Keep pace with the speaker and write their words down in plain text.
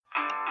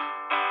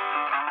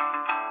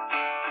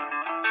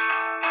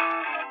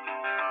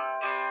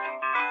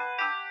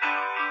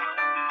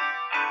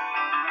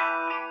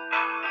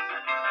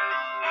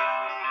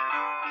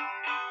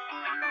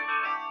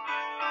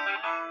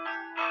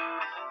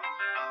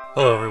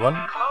Hello, everyone,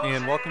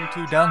 and welcome to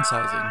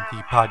Downsizing,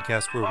 the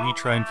podcast where we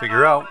try and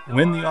figure out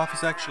when The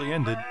Office actually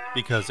ended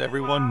because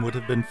everyone would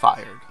have been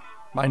fired.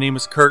 My name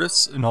is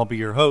Curtis, and I'll be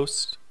your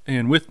host,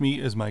 and with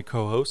me is my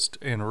co-host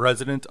and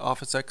resident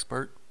Office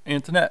expert,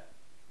 Antoinette.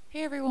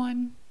 Hey,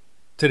 everyone.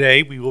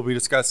 Today, we will be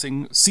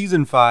discussing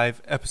Season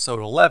 5,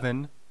 Episode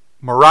 11,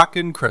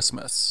 Moroccan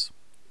Christmas.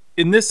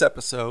 In this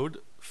episode,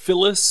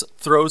 Phyllis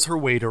throws her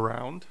weight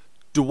around,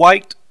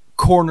 Dwight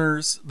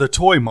corners the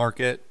toy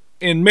market,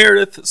 and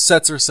Meredith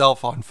sets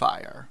herself on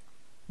fire.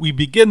 We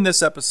begin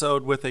this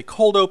episode with a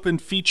cold open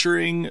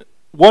featuring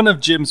one of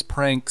Jim's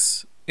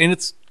pranks, and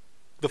it's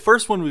the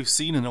first one we've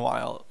seen in a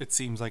while. It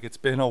seems like it's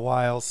been a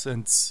while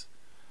since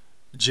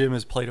Jim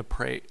has played a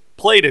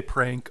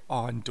prank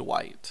on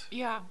Dwight.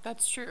 Yeah,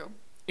 that's true.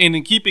 And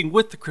in keeping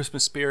with the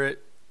Christmas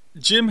spirit,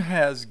 Jim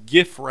has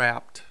gift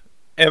wrapped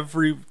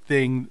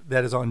everything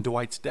that is on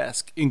Dwight's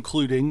desk,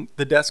 including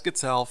the desk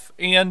itself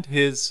and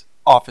his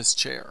office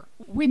chair.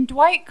 When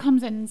Dwight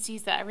comes in and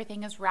sees that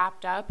everything is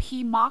wrapped up,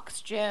 he mocks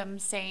Jim,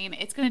 saying,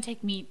 "It's going to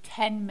take me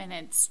 10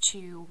 minutes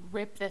to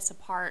rip this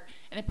apart,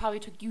 and it probably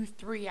took you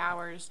 3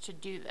 hours to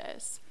do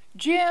this."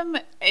 Jim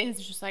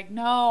is just like,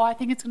 "No, I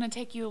think it's going to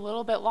take you a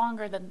little bit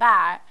longer than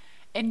that."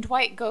 And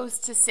Dwight goes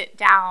to sit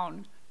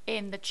down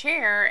in the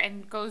chair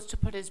and goes to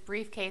put his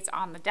briefcase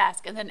on the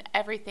desk, and then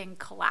everything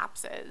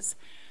collapses.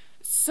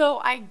 So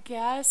I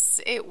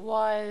guess it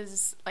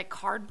was like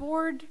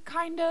cardboard,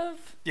 kind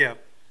of. Yeah.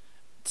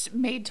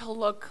 Made to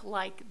look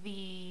like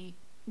the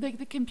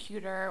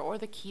computer or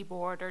the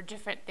keyboard or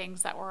different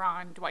things that were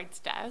on Dwight's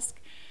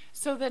desk.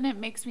 So then it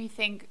makes me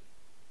think,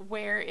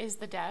 where is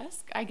the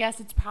desk? I guess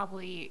it's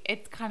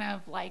kind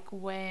of like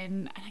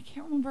when, and I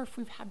can't remember if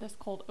we've had this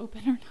cold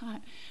open or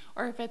not,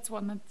 or if it's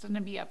one that's going to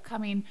be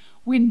upcoming,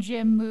 when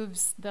Jim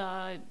moves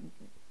the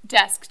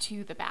desk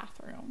to the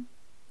bathroom.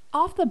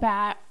 Off the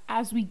bat,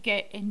 as we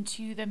get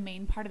into the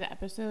main part of the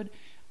episode,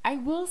 I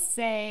will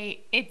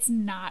say it's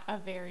not a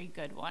very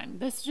good one.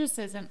 This just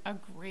isn't a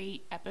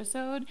great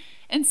episode.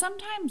 And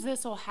sometimes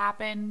this will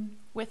happen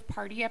with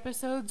party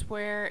episodes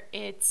where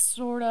it's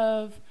sort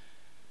of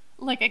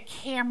like a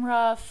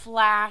camera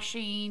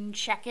flashing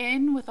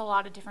check-in with a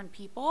lot of different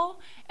people,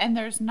 and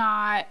there's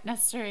not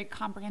necessarily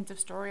comprehensive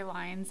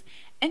storylines.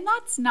 And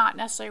that's not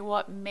necessarily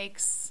what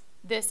makes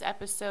this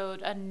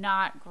episode a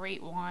not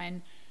great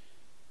one.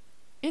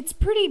 It's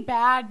pretty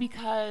bad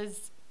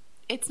because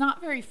it's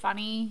not very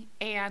funny,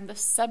 and the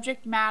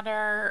subject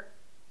matter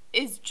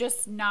is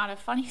just not a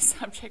funny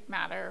subject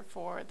matter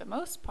for the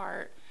most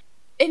part.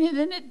 And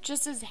then it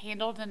just is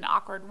handled in an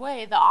awkward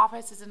way. The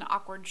Office is an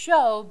awkward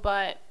show,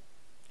 but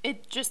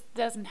it just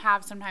doesn't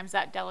have sometimes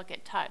that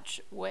delicate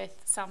touch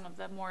with some of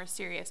the more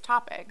serious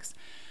topics.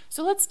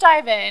 So let's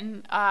dive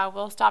in.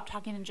 We'll stop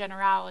talking in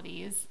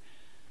generalities.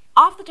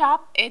 Off the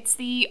top, it's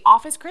the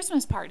Office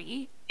Christmas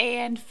party,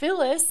 and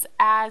Phyllis,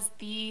 as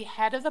the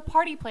head of the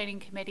party planning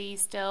committee,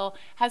 still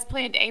has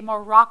planned a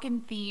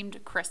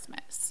Moroccan-themed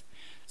Christmas.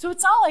 So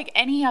it's not like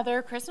any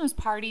other Christmas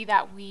party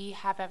that we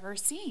have ever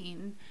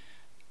seen.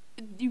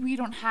 We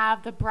don't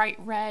have the bright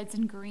reds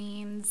and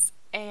greens,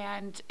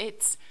 and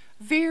it's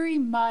very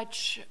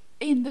much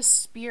in the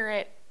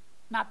spirit,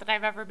 not that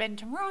I've ever been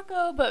to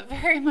Morocco, but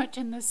very much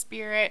in the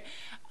spirit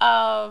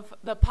of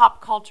the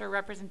pop culture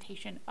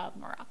representation of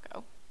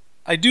Morocco.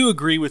 I do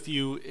agree with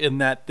you in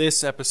that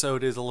this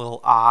episode is a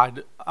little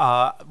odd.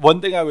 One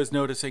thing I was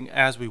noticing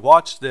as we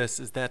watched this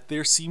is that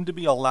there seemed to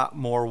be a lot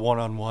more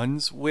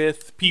one-on-ones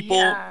with people.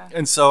 Yeah.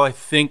 And so I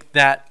think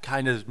that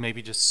kind of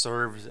maybe just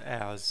serves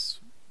as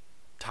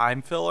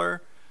time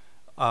filler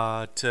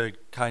to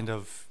kind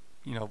of,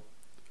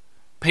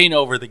 paint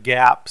over the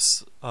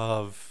gaps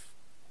of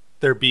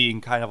there being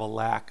kind of a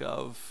lack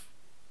of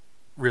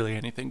really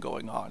anything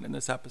going on in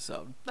this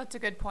episode. That's a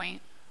good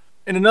point.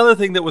 And another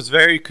thing that was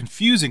very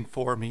confusing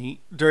for me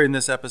during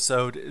this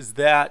episode is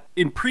that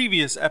in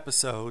previous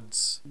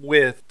episodes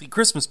with the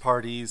Christmas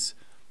parties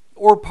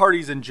or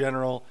parties in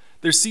general,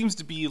 there seems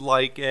to be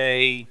like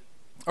we're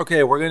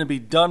going to be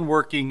done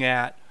working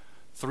at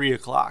 3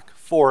 o'clock,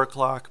 4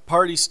 o'clock,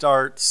 party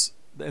starts,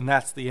 and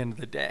that's the end of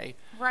the day.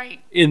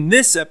 Right. In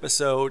this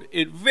episode,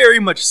 it very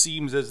much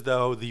seems as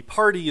though the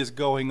party is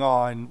going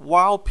on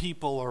while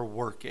people are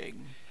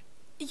working.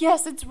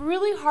 Yes, it's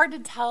really hard to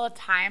tell a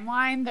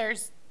timeline.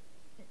 There's,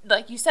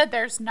 like you said,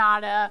 there's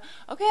not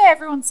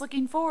everyone's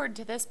looking forward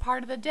to this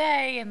part of the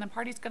day and the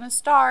party's going to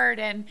start.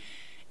 And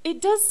it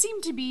does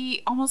seem to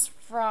be almost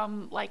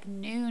from like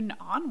noon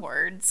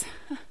onwards.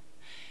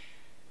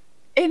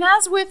 And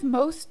as with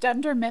most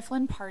Dunder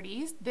Mifflin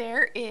parties,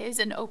 there is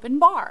an open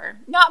bar.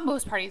 Not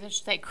most parties, I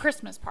should say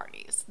Christmas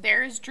parties.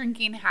 There is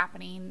drinking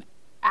happening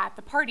at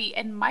the party,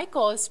 and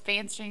Michael is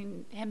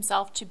fancying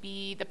himself to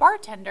be the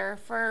bartender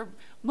for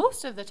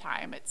most of the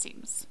time, it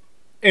seems.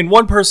 And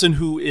one person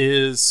who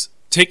is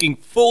taking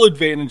full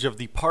advantage of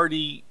the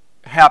party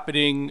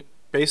happening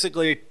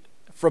basically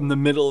from the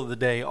middle of the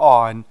day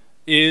on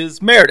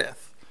is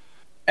Meredith.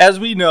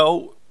 As we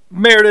know,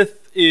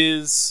 Meredith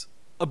is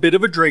a bit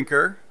of a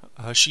drinker.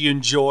 She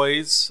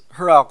enjoys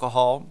her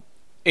alcohol,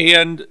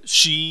 and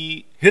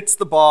she hits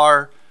the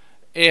bar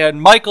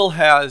And Michael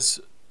has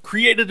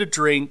created a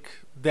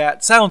drink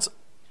that sounds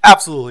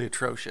absolutely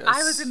atrocious.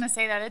 I was going to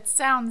say that. It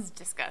sounds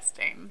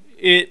disgusting.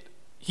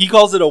 He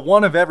calls it a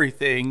one of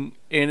everything,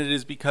 and it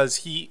is because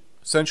he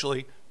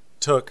essentially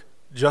took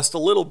just a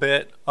little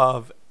bit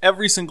of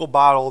every single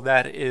bottle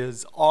that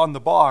is on the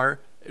bar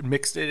and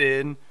mixed it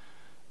in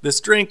this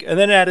drink and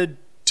then added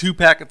 2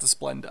 packets of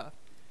Splenda.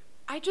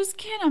 I just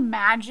can't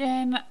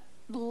imagine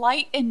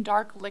light and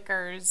dark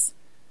liquors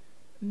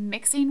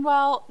mixing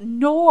well,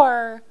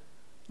 nor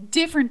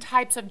different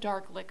types of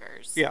dark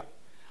liquors. Yeah.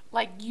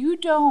 Like, you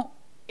don't,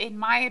 in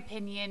my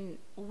opinion,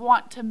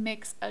 want to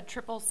mix a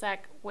triple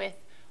sec with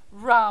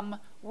rum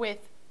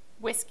with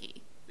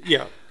whiskey.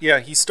 Yeah.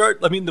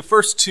 The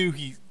first two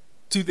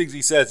things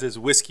he says is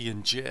whiskey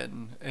and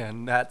gin,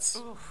 and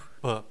that's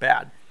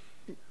bad.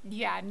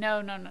 Yeah,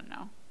 no.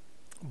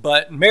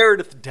 But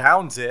Meredith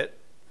downs it,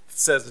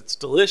 says it's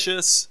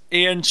delicious,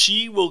 and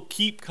she will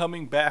keep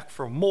coming back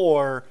for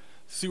more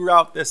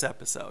throughout this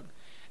episode.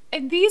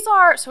 And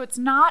so it's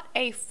not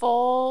a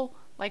full,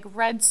 like,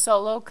 red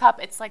Solo cup.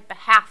 It's like the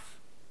half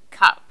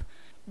cup.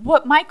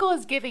 What Michael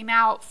is giving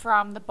out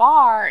from the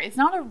bar is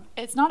not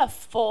a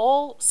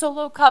full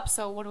Solo cup.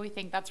 So what do we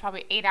think? That's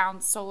probably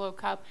 8-ounce Solo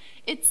cup.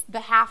 It's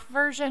the half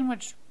version,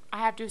 which I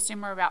have to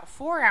assume are about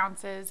 4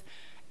 ounces.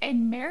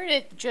 And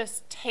Meredith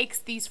just takes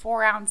these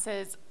 4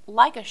 ounces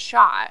like a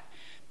shot.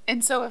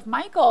 And so if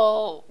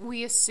Michael,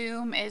 we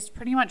assume, is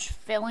pretty much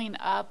filling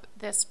up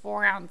this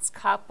 4-ounce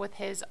cup with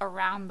his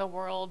around the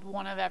world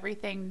one of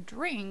everything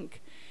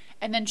drink,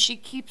 and then she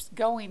keeps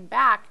going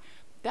back,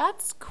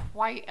 that's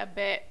quite a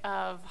bit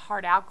of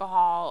hard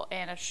alcohol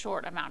in a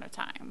short amount of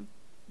time.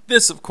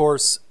 This, of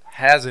course,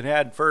 has an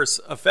adverse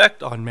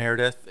effect on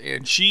Meredith,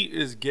 and she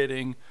is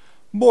getting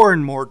more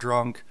and more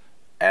drunk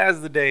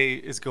as the day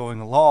is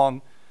going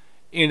along.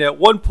 And at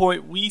one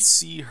point, we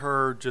see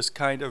her just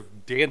kind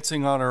of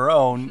dancing on her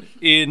own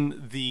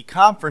in the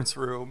conference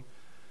room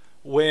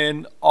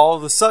when all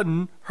of a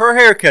sudden her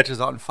hair catches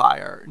on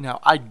fire. Now,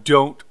 I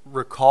don't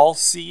recall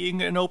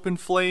seeing an open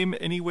flame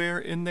anywhere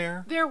in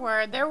there. There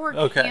were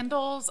Okay.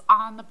 candles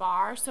on the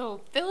bar.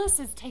 So Phyllis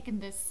has taken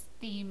this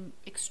theme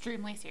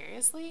extremely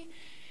seriously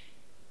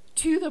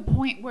to the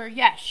point where,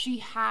 yes, she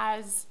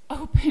has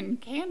open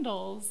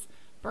candles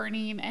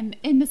burning, and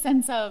in the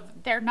sense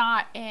of they're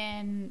not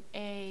in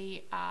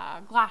a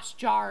glass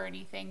jar or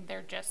anything,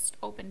 they're just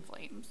open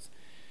flames.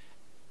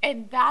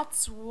 And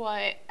that's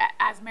what,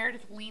 as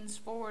Meredith leans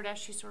forward, as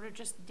she's sort of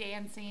just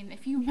dancing,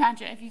 if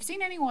you've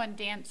seen anyone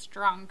dance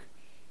drunk,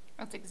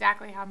 that's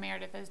exactly how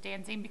Meredith is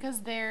dancing,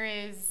 because there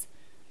is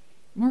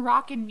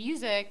Moroccan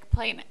music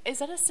playing. Is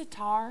that a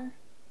sitar?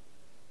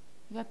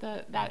 Is that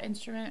that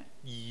instrument?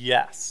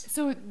 Yes.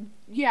 So,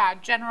 yeah,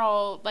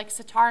 general, like,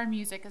 sitar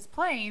music is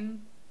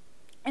playing,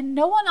 and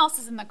no one else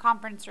is in the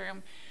conference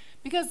room,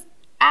 because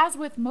as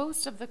with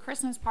most of the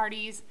Christmas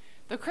party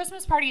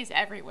is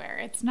everywhere.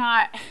 It's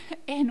not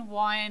in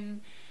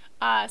one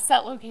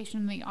set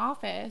location in the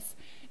office.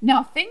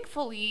 Now,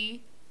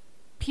 thankfully,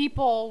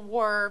 people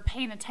were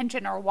paying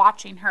attention or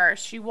watching her.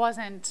 She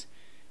wasn't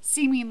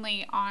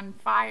seemingly on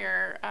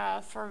fire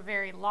for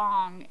very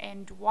long,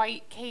 and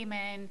Dwight came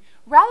in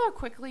rather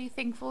quickly,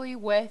 thankfully,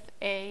 with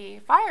a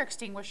fire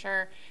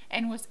extinguisher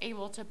and was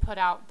able to put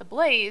out the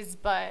blaze.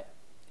 But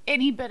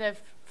any bit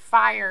of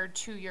fire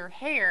to your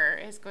hair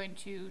is going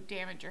to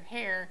damage your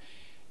hair,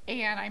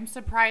 and I'm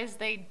surprised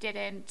they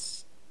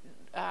didn't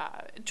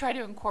try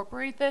to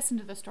incorporate this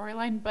into the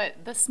storyline,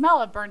 but the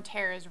smell of burnt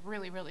hair is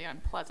really, really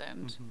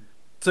unpleasant. Mm-hmm.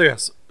 So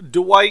yes,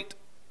 Dwight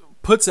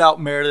puts out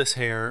Meredith's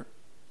hair,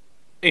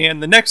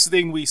 and the next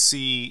thing we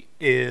see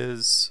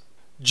is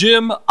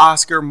Jim,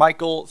 Oscar,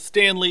 Michael,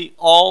 Stanley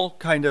all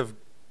kind of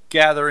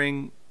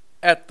gathering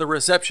at the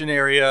reception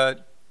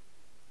area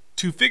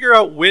to figure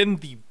out when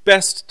the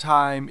best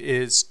time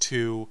is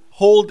to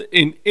hold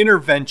an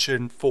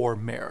intervention for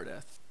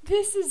Meredith.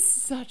 This is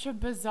such a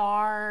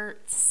bizarre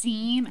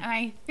scene, and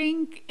I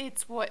think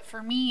it's what,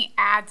 for me,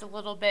 adds a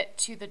little bit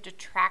to the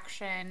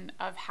detraction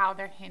of how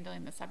they're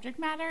handling the subject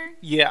matter.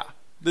 Yeah,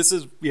 this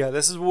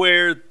is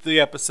where the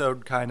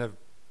episode kind of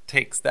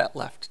takes that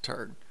left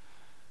turn.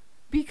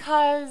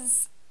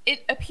 Because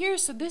it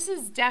appears, so this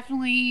is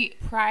definitely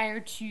prior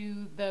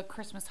to the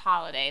Christmas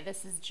holiday.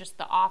 This is just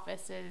the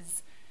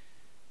office's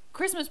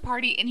Christmas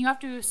party, and you have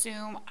to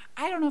assume,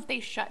 I don't know if they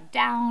shut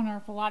down or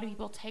if a lot of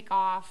people take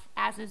off,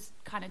 as is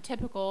kind of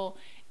typical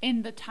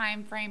in the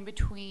time frame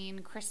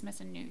between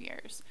Christmas and New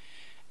Year's.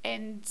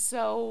 And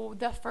so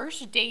the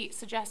first date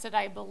suggested,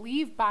 I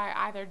believe, by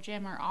either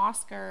Jim or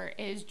Oscar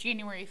is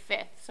January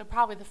 5th, so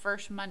probably the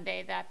first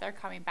Monday that they're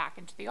coming back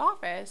into the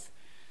office.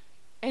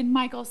 And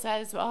Michael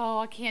says, oh,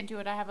 I can't do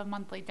it, I have a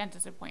monthly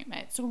dentist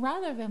appointment. So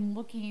rather than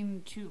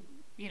looking to,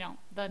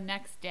 the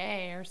next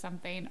day or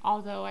something,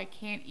 although I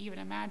can't even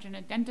imagine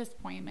a dentist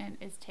appointment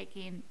is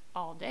taking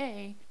all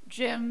day,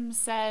 Jim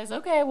says,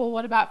 okay, well,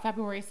 what about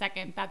February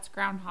 2nd? That's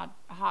Groundhog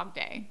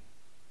Day,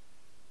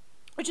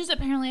 which is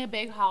apparently a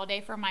big holiday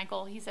for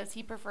Michael. He says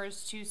he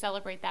prefers to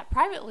celebrate that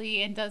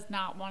privately and does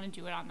not want to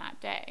do it on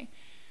that day.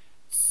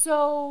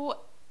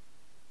 So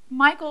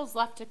Michael's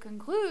left to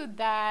conclude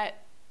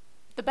that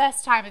the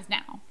best time is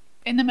now.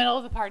 In the middle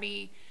of the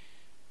party,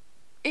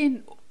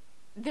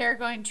 they're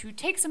going to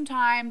take some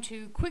time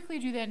to quickly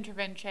do the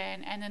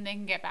intervention, and then they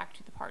can get back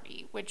to the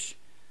party, which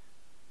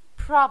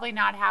probably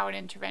not how an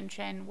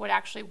intervention would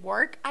actually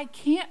work. I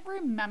can't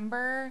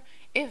remember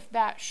if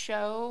that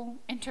show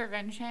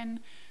intervention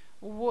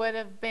would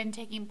have been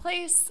taking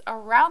place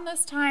around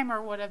this time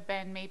or would have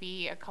been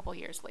maybe a couple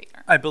years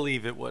later. I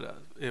believe it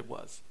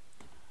was.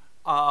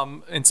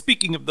 And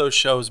speaking of those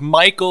shows,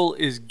 Michael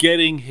is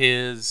getting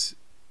his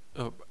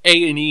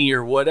A&E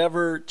or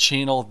whatever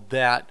channel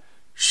that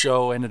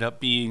show ended up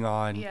being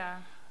on. Yeah.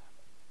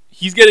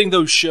 He's getting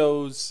those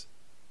shows,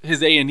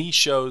 his A&E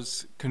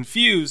shows,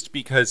 confused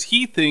because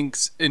he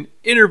thinks an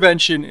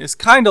intervention is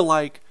kind of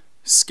like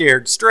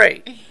Scared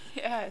Straight.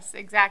 Yes,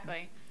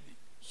 exactly.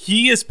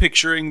 He is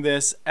picturing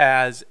this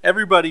as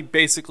everybody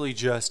basically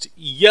just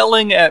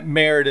yelling at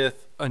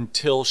Meredith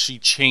until she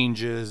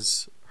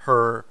changes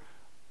her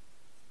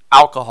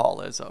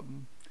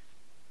alcoholism.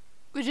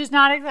 Which is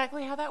not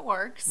exactly how that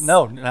works.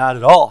 No, not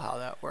at all how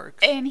that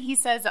works. And he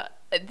says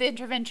the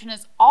intervention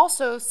is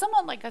also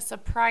somewhat like a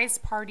surprise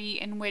party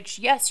in which,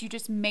 yes, you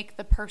just make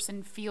the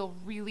person feel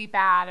really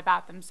bad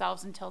about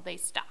themselves until they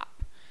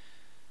stop.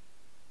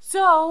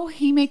 So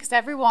he makes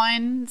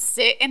everyone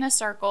sit in a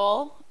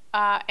circle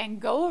and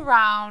go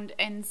around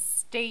and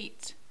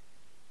state,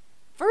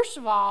 first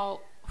of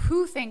all,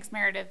 who thinks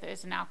Meredith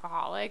is an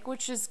alcoholic,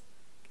 which is,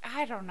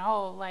 I don't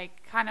know,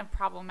 like kind of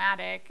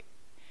problematic.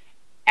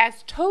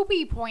 As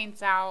Toby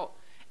points out,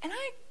 and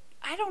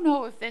I don't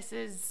know if this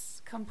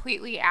is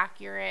completely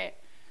accurate,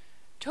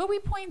 Toby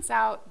points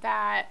out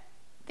that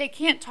they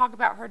can't talk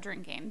about her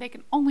drinking. They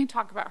can only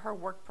talk about her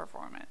work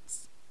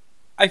performance.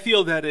 I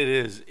feel that it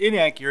is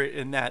inaccurate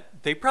in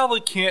that they probably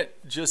can't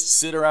just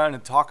sit around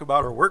and talk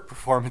about her work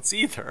performance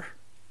either.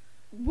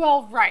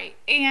 Well, right.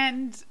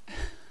 And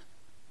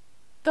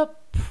the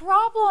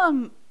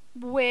problem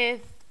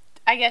with,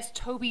 I guess,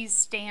 Toby's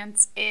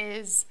stance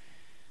is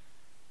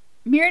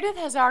Meredith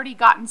has already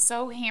gotten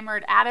so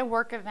hammered at a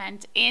work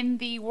event in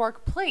the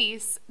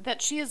workplace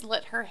that she has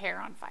lit her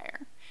hair on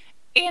fire.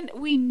 And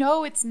we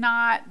know it's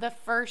not the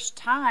first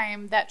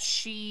time that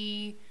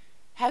she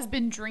has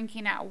been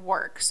drinking at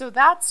work. So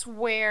that's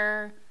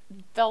where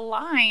the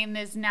line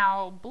is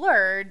now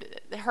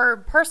blurred. Her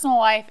personal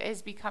life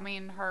is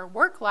becoming her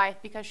work life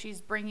because she's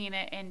bringing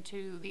it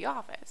into the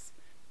office.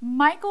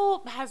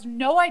 Michael has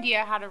no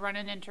idea how to run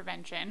an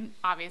intervention,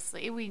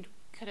 obviously. We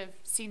could have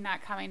seen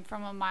that coming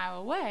from a mile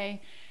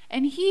away.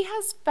 And he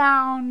has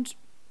found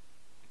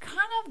kind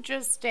of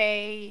just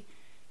a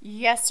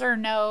yes or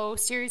no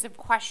series of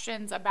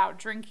questions about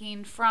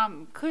drinking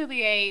from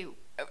clearly a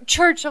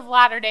Church of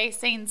Latter-day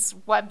Saints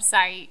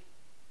website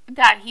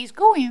that he's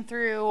going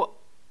through.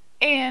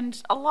 And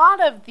a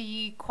lot of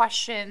the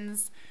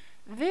questions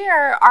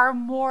there are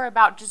more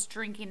about just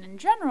drinking in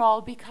general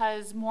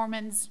because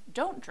Mormons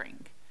don't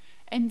drink.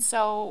 And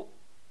so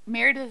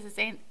Meredith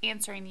is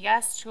answering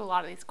yes to a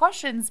lot of these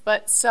questions,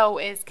 but so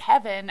is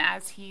Kevin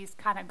as he's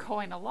kind of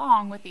going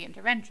along with the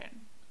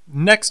intervention.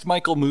 Next,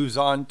 Michael moves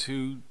on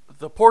to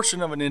the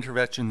portion of an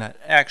intervention that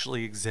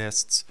actually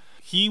exists.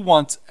 He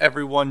wants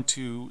everyone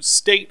to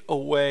state a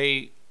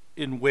way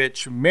in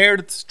which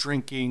Meredith's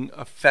drinking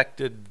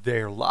affected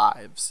their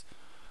lives.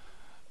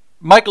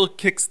 Michael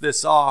kicks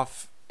this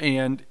off,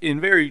 and in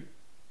very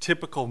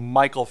typical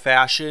Michael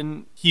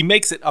fashion, he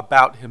makes it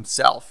about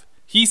himself.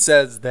 He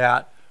says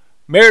that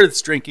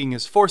Meredith's drinking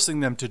is forcing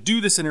them to do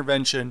this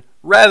intervention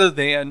rather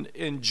than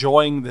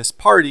enjoying this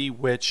party,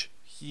 which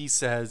he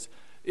says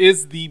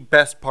is the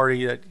best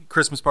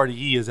Christmas party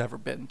he has ever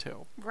been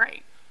to.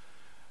 Right.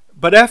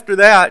 But after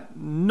that,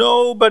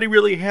 nobody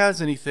really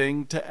has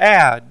anything to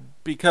add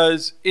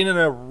because in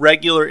a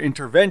regular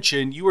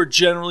intervention, you are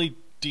generally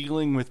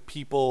dealing with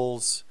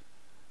people's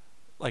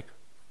like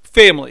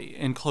family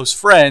and close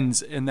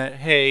friends, and that,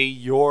 hey,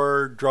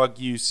 your drug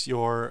use,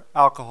 your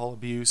alcohol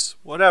abuse,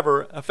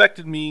 whatever,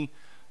 affected me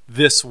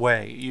this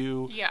way.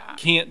 You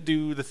can't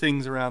do the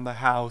things around the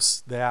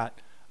house that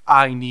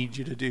I need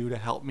you to do to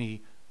help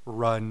me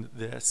run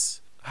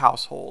this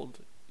household.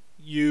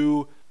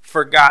 You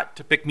forgot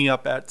to pick me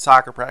up at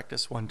soccer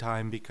practice one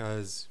time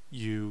because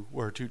you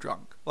were too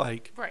drunk.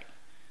 Like, right.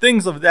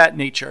 Things of that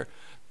nature.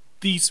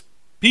 These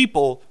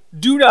people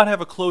do not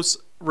have a close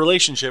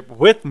relationship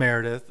with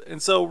Meredith, and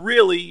so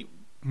really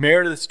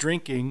Meredith's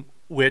drinking,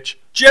 which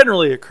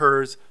generally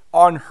occurs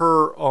on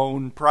her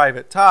own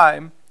private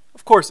time,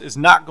 of course, is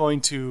not going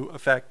to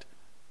affect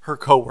her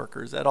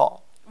coworkers at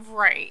all.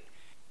 Right.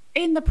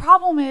 And the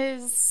problem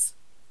is,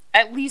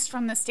 at least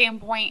from the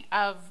standpoint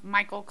of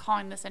Michael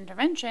calling this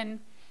intervention,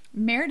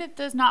 Meredith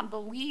does not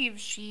believe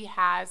she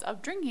has a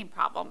drinking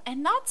problem.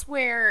 And that's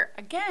where,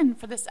 again,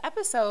 for this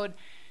episode,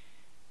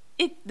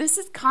 this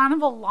is kind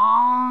of a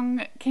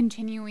long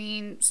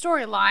continuing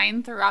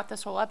storyline throughout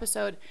this whole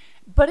episode,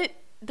 but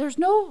there's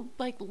no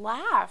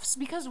laughs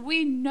because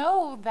we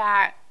know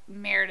that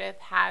Meredith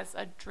has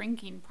a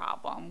drinking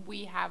problem.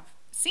 We have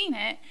seen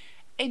it,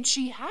 and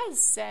she has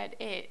said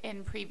it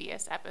in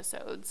previous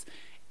episodes.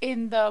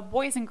 in the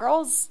Boys and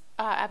Girls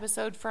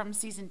episode from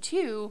season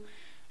 2,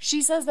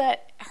 she says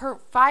that her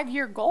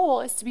 5-year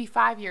goal is to be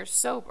 5 years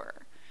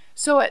sober.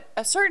 So at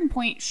a certain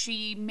point,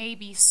 she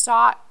maybe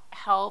sought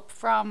help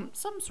from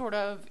some sort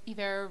of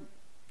either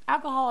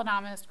Alcohol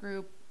Anonymous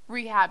group,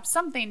 rehab,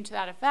 something to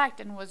that effect,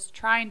 and was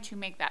trying to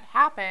make that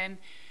happen,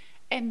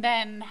 and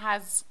then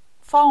has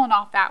fallen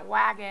off that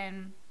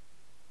wagon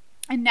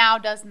and now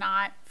does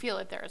not feel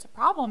that there is a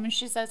problem. And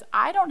she says,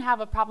 I don't have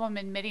a problem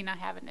admitting I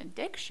have an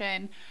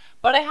addiction,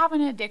 but I have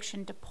an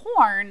addiction to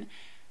porn.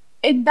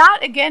 And that,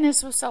 again, is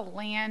supposed to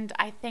land,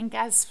 I think,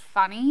 as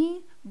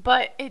funny,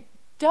 but it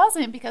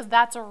doesn't, because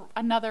that's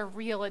another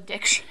real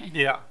addiction.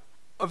 Yeah.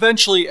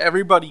 Eventually,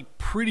 everybody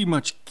pretty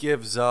much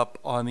gives up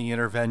on the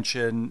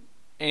intervention,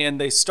 and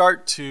they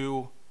start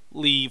to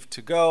leave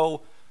to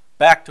go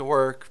back to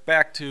work,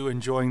 back to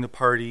enjoying the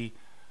party.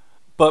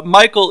 But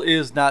Michael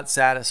is not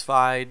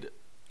satisfied,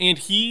 and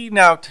he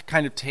now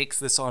kind of takes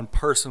this on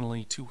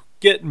personally to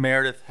get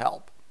Meredith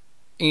help.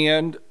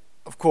 And,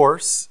 of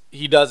course,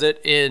 he does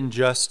it in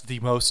just the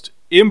most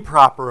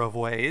improper of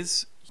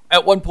ways.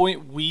 At one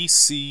point, we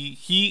see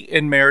he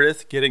and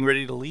Meredith getting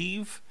ready to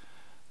leave,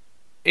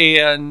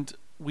 and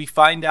we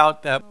find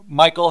out that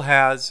Michael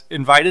has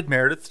invited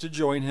Meredith to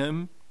join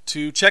him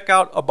to check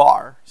out a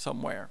bar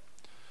somewhere.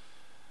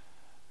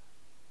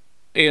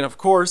 And of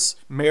course,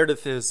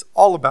 Meredith is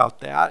all about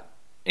that.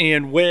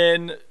 And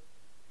when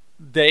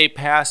they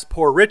pass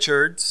Poor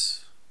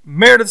Richard's,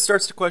 Meredith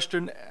starts to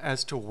question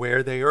as to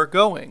where they are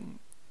going.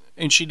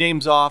 And she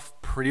names off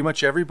pretty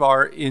much every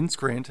bar in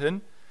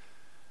Scranton.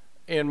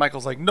 And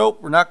Michael's like, nope,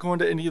 we're not going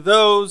to any of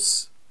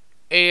those.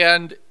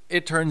 And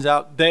it turns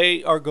out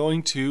they are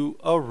going to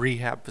a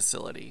rehab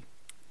facility.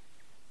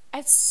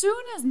 As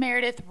soon as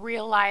Meredith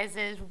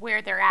realizes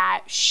where they're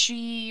at,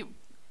 she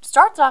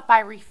starts off by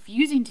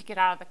refusing to get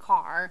out of the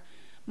car.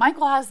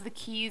 Michael has the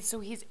keys, so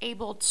he's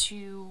able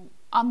to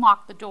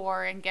unlock the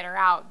door and get her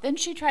out. Then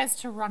she tries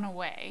to run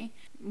away.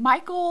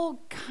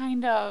 Michael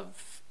kind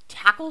of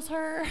tackles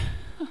her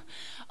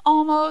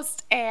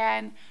almost,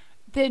 and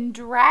then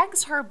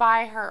drags her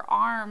by her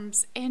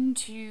arms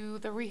into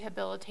the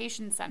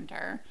rehabilitation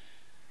center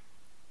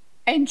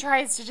and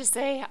tries to just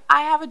say,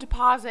 I have a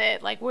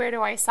deposit, like, where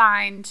do I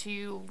sign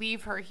to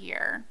leave her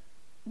here?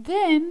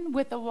 Then,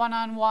 with a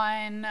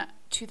one-on-one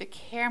to the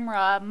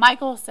camera,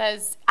 Michael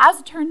says, as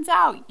it turns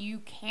out, you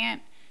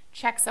can't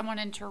check someone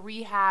into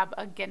rehab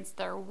against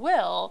their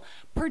will,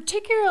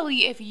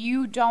 particularly if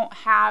you don't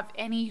have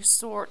any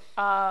sort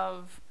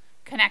of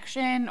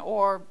connection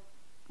or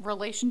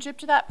relationship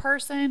to that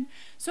person.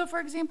 So, for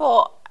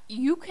example,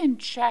 you can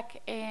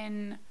check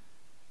in,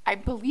 I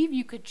believe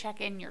you could check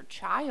in your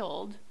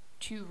child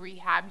to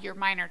rehab, your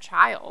minor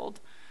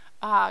child.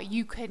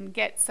 You can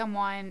get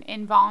someone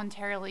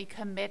involuntarily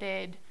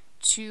committed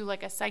to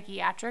like a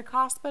psychiatric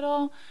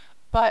hospital.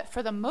 But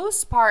for the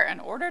most part, in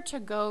order to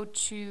go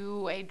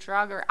to a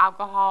drug or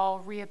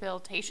alcohol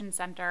rehabilitation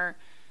center,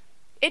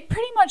 it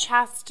pretty much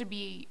has to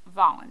be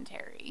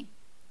voluntary.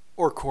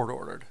 Or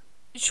court-ordered.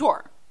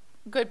 Sure.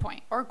 Good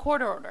point. Or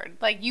court-ordered.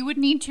 Like, you would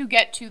need to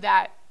get to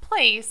that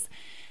place,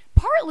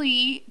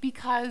 partly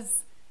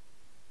because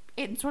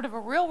in sort of a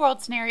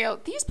real-world scenario,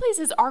 these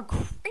places are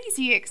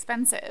crazy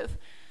expensive.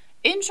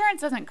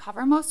 Insurance doesn't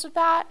cover most of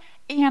that,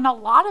 and a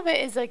lot of it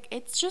is like,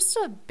 it's just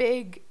a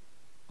big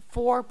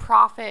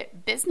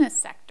for-profit business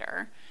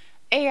sector.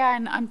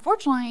 And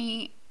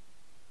unfortunately,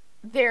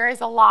 there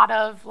is a lot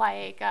of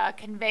like a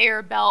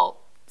conveyor belt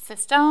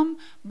system,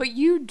 but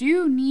you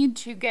do need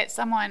to get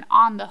someone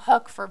on the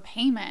hook for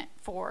payment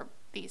for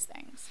these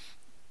things.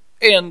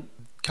 And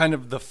kind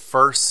of the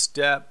first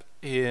step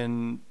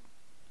in,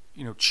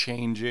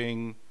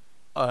 changing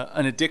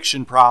an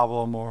addiction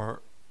problem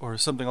or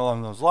something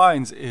along those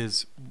lines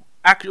is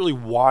actually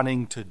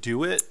wanting to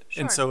do it.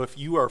 Sure. And so if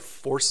you are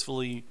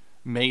forcefully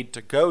made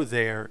to go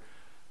there,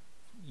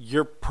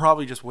 you're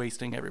probably just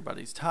wasting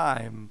everybody's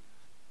time.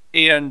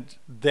 And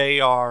they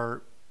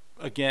are,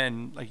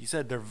 again, like you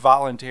said, they're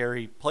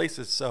voluntary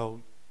places,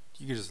 so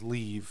you can just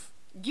leave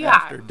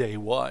after day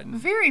one.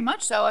 Very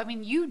much so. I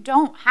mean, you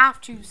don't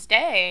have to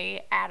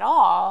stay at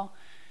all.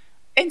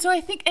 And so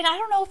I think, and I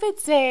don't know if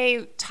it's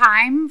a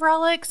time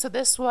relic. So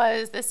this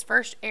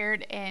first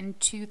aired in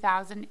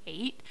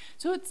 2008.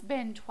 So it's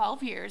been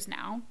 12 years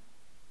now.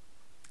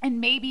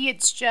 And maybe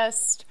it's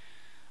just,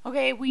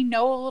 okay, we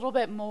know a little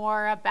bit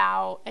more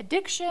about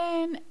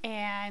addiction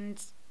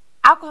and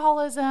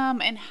alcoholism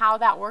and how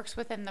that works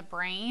within the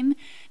brain.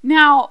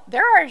 Now,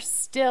 there are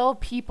still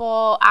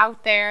people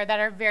out there that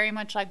are very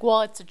much like,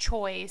 well, it's a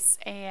choice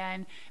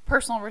and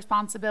personal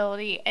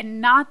responsibility. And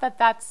not that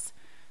that's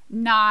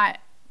not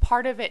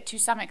part of it to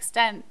some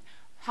extent.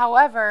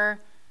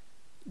 However,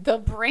 the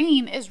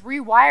brain is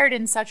rewired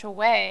in such a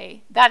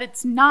way that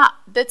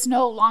that's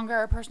no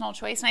longer a personal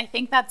choice. And I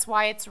think that's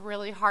why it's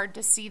really hard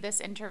to see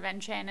this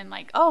intervention and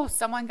like, oh,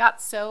 someone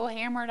got so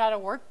hammered at a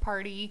work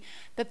party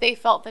that they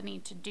felt the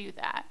need to do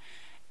that.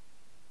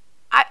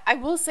 I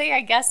will say,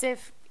 I guess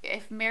if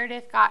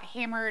Meredith got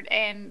hammered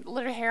and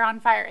lit her hair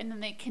on fire and then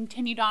they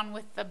continued on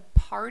with the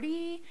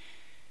party,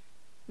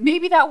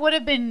 maybe that would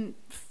have been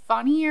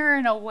funnier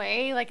in a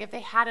way, like if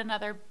they had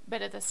another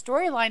bit of the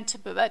storyline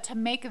to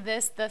make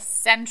this the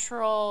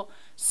central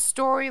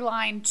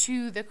storyline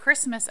to the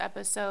Christmas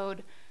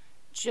episode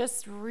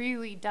just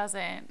really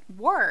doesn't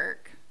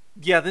work.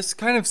 Yeah, this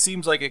kind of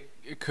seems like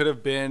it could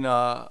have been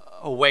a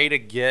way to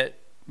get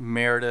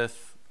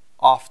Meredith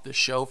off the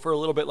show for a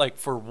little bit, like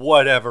for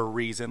whatever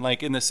reason.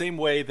 Like in the same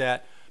way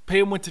that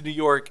Pam went to New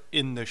York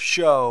in the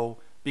show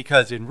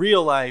because in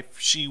real life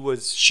she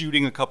was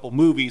shooting a couple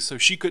movies, so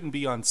she couldn't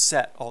be on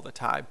set all the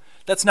time.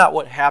 That's not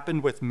what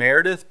happened with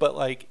Meredith, but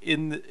like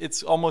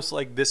it's almost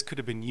like this could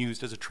have been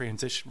used as a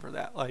transition for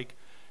that. Like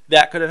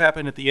that could have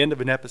happened at the end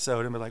of an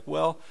episode and be like,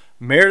 well,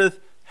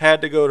 Meredith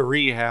had to go to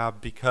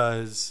rehab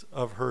because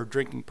of her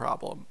drinking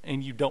problem,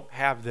 and you don't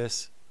have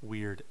this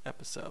weird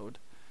episode.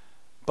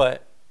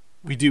 But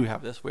we do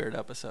have this weird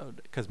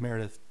episode because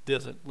Meredith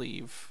doesn't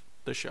leave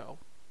the show.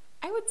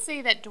 I would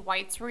say that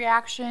Dwight's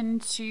reaction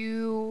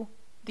to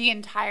the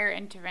entire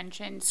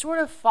intervention sort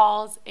of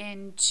falls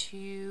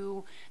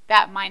into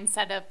that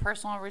mindset of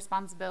personal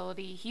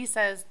responsibility. He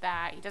says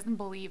that he doesn't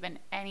believe in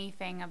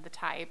anything of the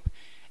type,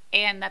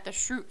 and that the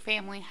Schrute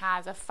family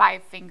has a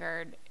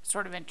 5-fingered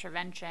sort of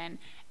intervention,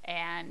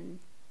 and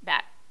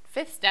that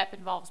 5th step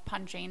involves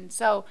punching.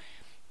 So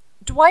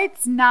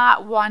Dwight's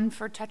not one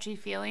for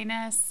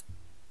touchy-feeliness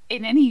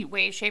in any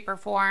way, shape, or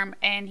form,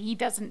 and he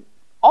doesn't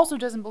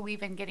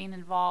believe in getting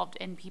involved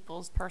in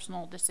people's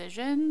personal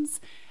decisions,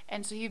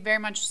 and so he very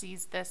much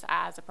sees this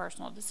as a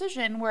personal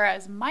decision,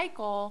 whereas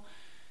Michael,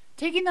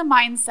 taking the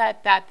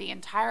mindset that the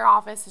entire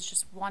office is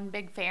just one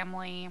big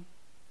family,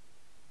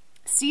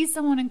 sees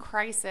someone in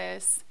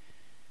crisis,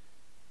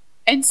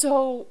 and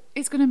so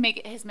is going to make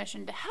it his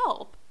mission to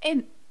help.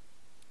 And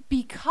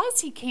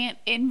because he can't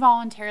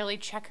involuntarily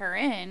check her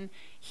in,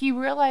 he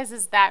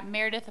realizes that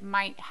Meredith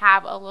might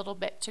have a little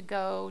bit to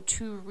go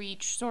to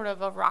reach sort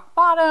of a rock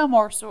bottom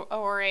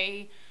or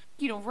a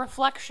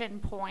reflection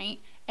point,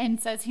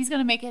 and says he's going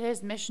to make it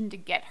his mission to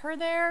get her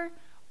there,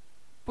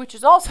 which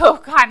is also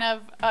kind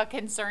of a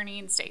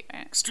concerning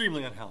statement.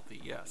 Extremely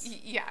unhealthy, yes.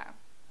 Yeah.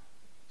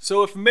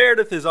 So if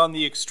Meredith is on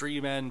the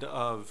extreme end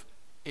of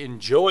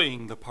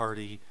enjoying the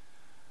party,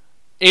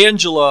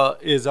 Angela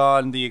is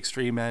on the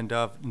extreme end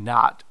of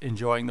not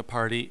enjoying the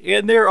party,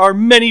 and there are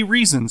many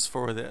reasons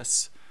for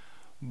this.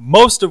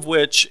 Most of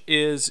which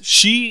is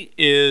she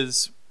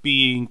is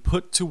being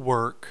put to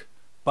work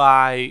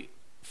by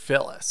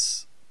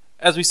Phyllis.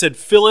 As we said,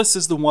 Phyllis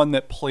is the one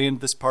that planned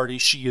this party.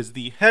 She is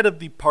the head of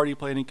the party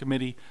planning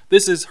committee.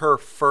 This is her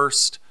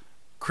first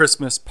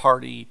Christmas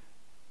party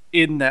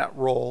in that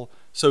role,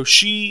 so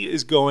she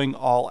is going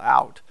all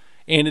out.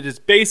 And it is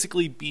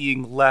basically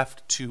being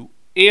left to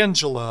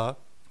Angela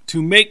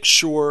to make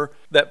sure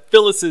that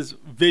Phyllis's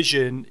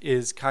vision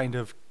is kind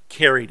of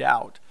carried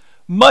out,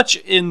 much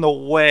in the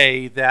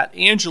way that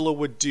Angela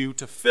would do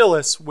to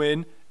Phyllis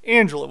when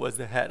Angela was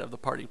the head of the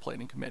party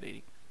planning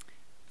committee.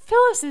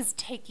 Phyllis is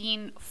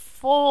taking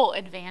full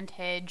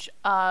advantage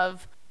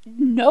of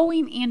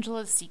knowing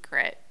Angela's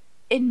secret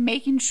and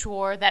making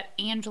sure that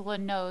Angela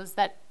knows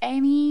that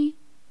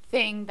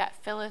anything that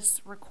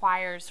Phyllis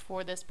requires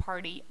for this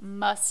party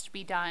must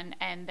be done,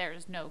 and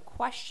there's no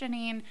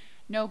questioning,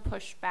 no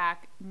pushback,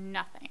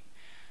 nothing.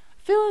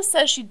 Phyllis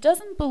says she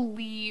doesn't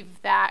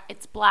believe that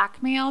it's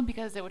blackmail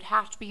because it would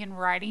have to be in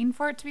writing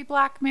for it to be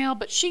blackmail,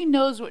 but she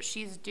knows what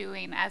she's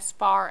doing as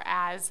far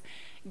as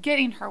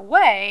getting her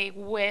way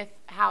with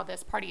how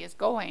this party is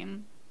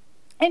going.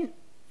 And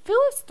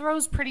Phyllis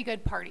throws pretty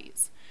good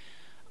parties.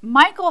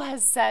 Michael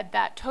has said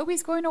that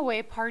Toby's going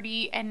away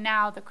party and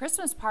now the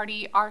Christmas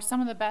party are some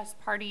of the best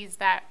parties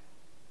that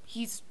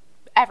he's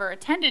ever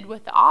attended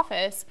with the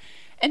office.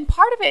 And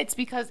part of it's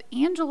because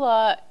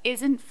Angela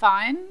isn't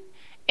fun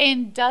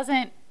and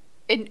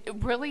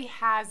really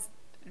has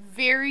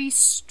very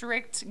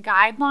strict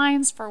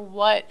guidelines for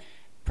what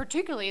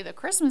particularly the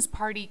Christmas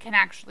party can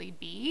actually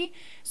be.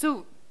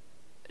 So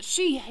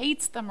she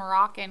hates the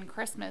Moroccan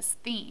Christmas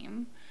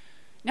theme.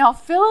 Now,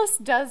 Phyllis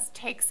does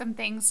take some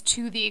things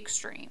to the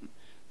extreme.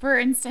 For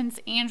instance,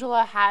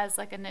 Angela has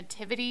like a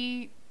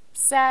nativity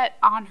set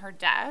on her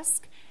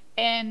desk,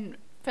 and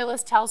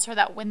Phyllis tells her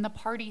that when the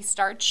party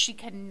starts, she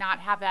cannot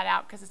have that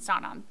out because it's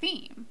not on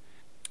theme.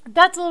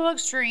 That's a little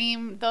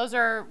extreme. Those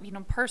are,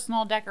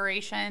 personal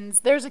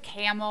decorations. There's a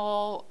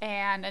camel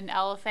and an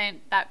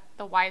elephant that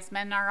the wise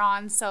men are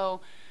on,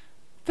 so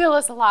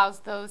Phyllis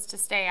allows those to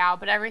stay out,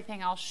 but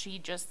everything else she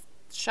just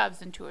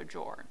shoves into a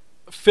drawer.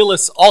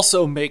 Phyllis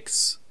also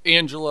makes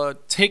Angela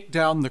take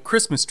down the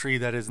Christmas tree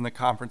that is in the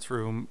conference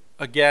room,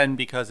 again,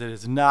 because it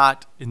is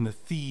not in the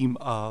theme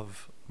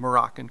of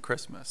Moroccan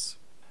Christmas.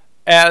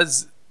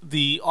 As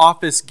the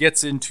office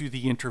gets into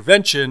the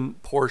intervention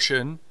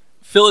portion,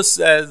 Phyllis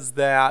says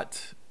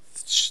that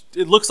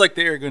it looks like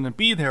they are going to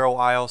be there a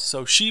while,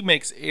 so she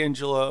makes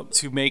Angela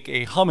to make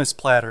a hummus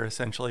platter,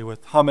 essentially,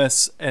 with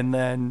hummus and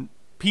then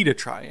pita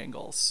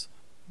triangles.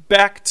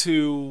 Back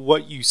to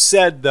what you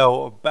said,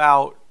 though,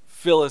 about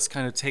Phyllis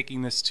kind of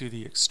taking this to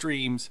the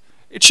extremes.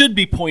 It should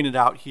be pointed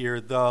out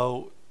here,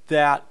 though,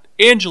 that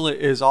Angela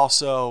is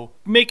also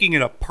making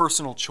it a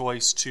personal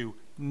choice to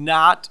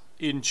not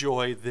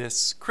enjoy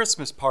this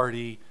Christmas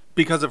party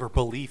because of her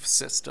belief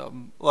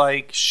system.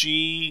 Like,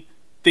 she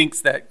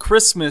thinks that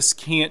Christmas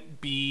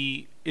can't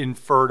be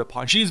inferred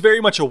upon. She's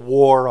very much a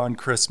war on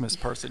Christmas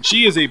person.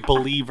 She is a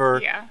believer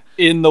Yeah.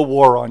 in the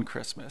war on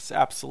Christmas.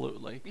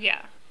 Absolutely.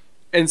 Yeah.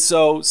 And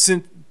so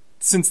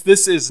since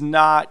this is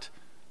not,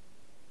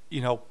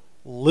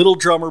 Little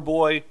Drummer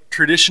Boy,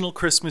 traditional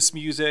Christmas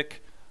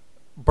music,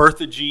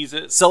 birth of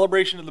Jesus,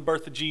 celebration of the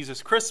birth of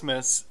Jesus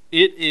Christmas,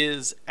 it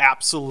is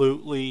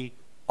absolutely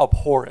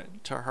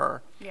abhorrent to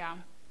her. Yeah.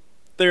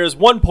 There's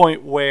one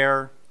point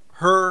where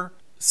her,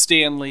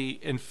 Stanley,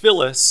 and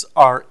Phyllis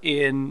are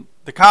in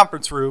the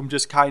conference room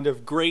just kind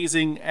of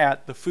grazing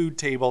at the food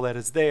table that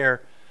is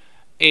there.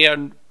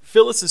 And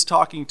Phyllis is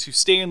talking to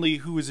Stanley,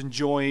 who is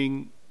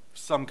enjoying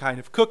some kind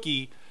of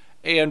cookie.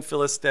 And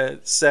Phyllis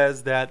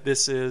says that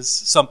this is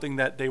something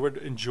that they would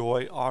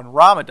enjoy on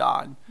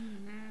Ramadan.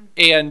 Mm-hmm.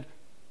 And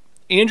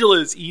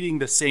Angela is eating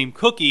the same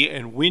cookie.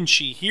 And when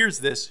she hears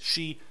this,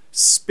 she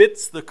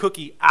spits the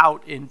cookie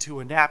out into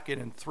a napkin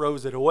and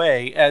throws it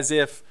away, as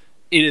if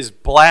it is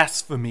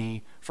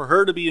blasphemy for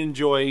her to be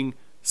enjoying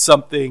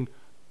something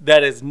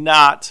that is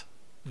not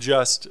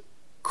just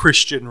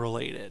Christian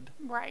related.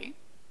 Right.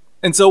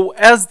 And so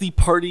as the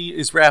party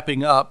is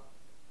wrapping up,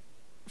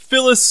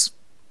 Phyllis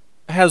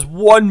has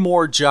one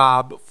more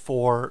job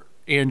for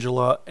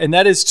Angela, and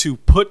that is to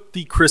put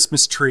the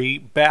Christmas tree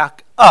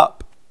back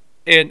up.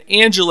 And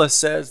Angela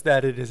says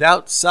that it is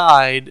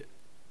outside,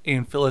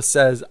 and Phyllis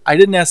says, I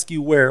didn't ask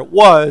you where it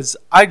was,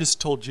 I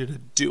just told you to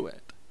do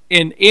it.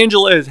 And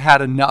Angela has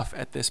had enough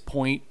at this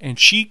point, and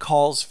she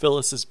calls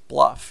Phyllis's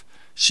bluff.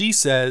 She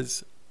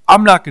says,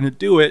 I'm not going to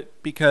do it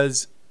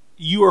because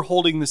you are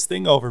holding this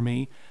thing over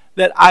me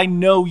that I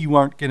know you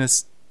aren't going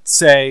to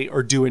say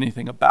or do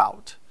anything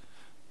about.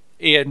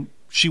 And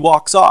she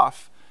walks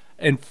off.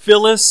 And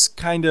Phyllis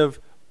kind of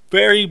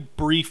very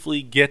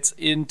briefly gets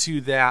into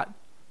that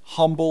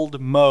humbled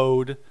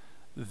mode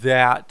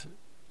that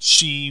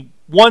she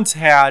once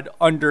had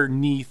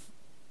underneath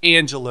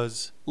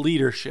Angela's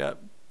leadership.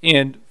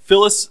 And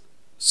Phyllis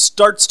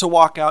starts to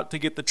walk out to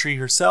get the tree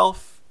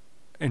herself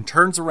and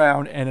turns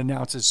around and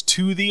announces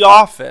to the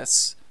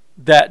office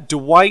that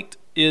Dwight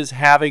is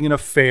having an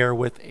affair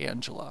with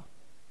Angela.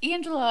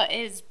 Angela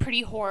is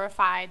pretty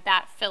horrified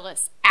that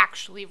Phyllis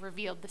actually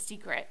revealed the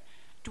secret.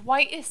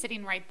 Dwight is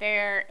sitting right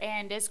there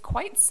and is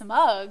quite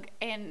smug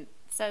and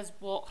says,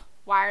 well,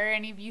 why are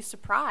any of you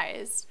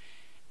surprised?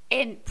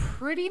 And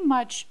pretty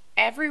much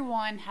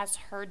everyone has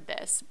heard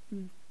this.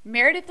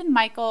 Meredith and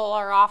Michael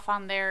are off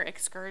on their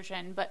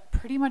excursion, but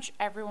pretty much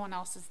everyone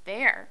else is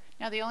there.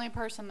 Now, the only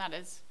person that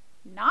is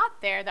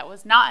not there, that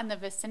was not in the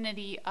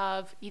vicinity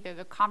of either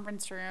the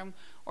conference room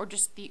or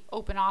just the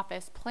open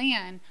office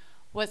plan,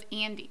 was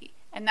Andy.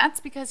 And that's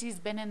because he's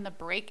been in the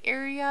break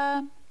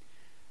area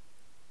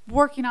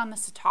working on the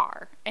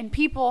sitar. And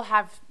people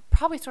have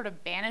probably sort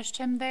of banished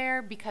him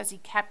there because he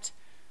kept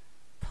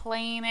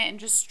playing it and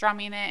just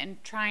strumming it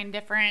and trying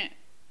different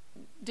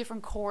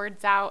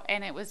chords out,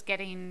 and it was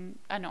getting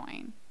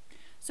annoying.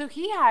 So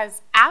he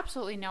has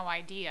absolutely no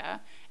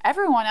idea.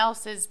 Everyone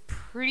else is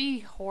pretty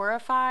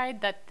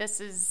horrified that this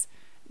is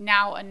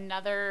now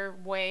another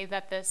way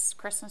that this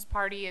Christmas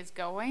party is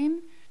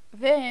going.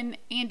 Then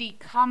Andy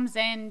comes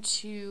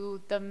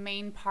into the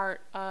main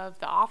part of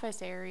the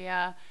office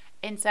area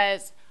and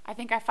says, I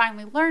think I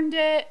finally learned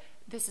it.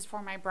 This is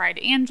for my bride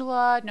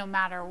Angela. No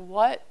matter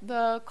what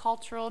the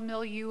cultural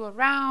milieu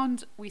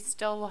around, we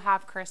still will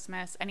have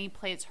Christmas. And he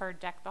plays her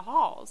Deck the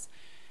Halls.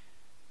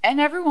 And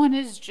everyone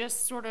is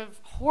just sort of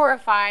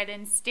horrified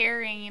and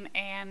staring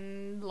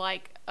and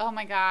like, oh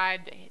my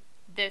God,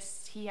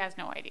 he has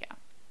no idea.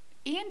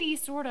 Andy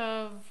sort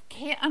of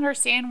can't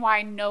understand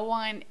why no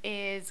one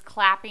is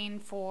clapping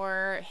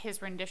for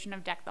his rendition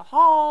of Deck the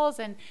Halls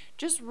and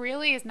just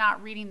really is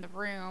not reading the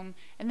room.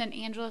 And then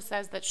Angela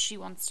says that she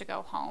wants to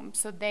go home.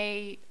 So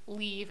they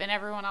leave and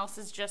everyone else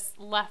is just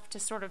left to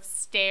sort of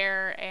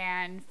stare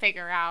and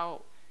figure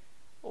out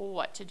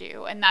what to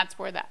do. And that's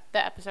where the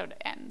episode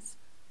ends.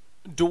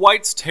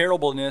 Dwight's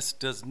terribleness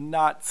does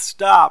not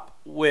stop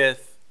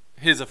with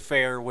his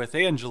affair with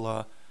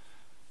Angela.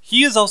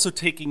 He is also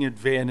taking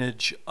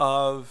advantage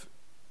of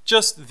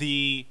just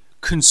the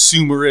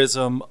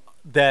consumerism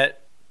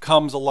that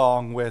comes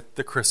along with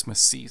the Christmas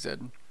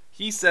season.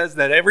 He says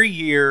that every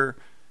year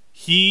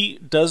he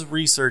does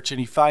research and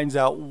he finds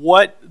out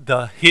what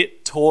the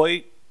hit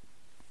toy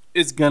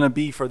is going to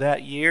be for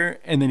that year,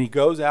 and then he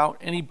goes out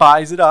and he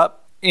buys it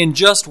up and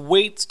just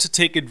waits to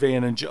take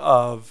advantage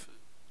of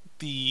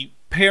the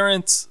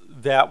parents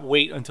that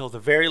wait until the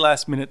very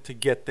last minute to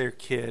get their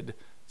kid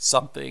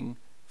something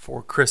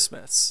for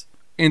Christmas.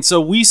 And so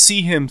we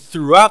see him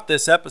throughout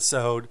this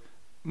episode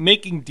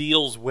making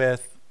deals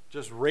with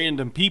just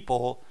random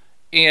people,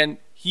 and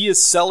he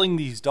is selling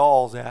these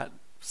dolls at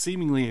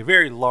seemingly a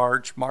very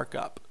large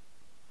markup.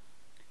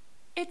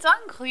 It's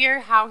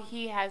unclear how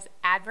he has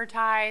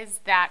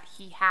advertised that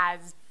he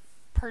has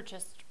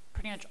purchased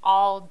pretty much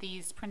all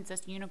these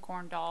Princess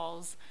Unicorn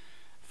dolls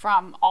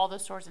from all the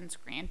stores in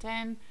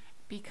Scranton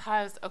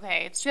because,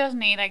 okay, it's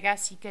 2008. I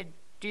guess he could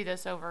do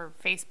this over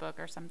Facebook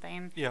or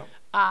something. Yeah.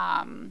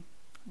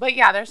 But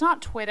yeah, there's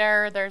not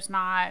Twitter. There's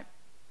not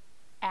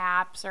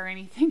apps or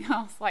anything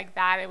else like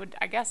that.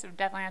 I guess it would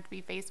definitely have to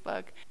be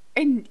Facebook.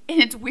 And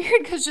it's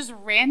weird because just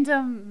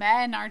random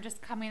men are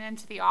just coming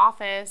into the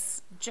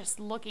office just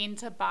looking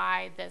to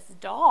buy this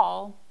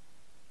doll.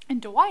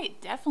 And Dwight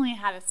definitely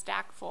had a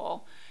stack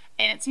full.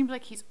 And it seems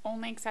like he's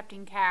only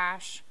accepting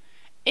cash.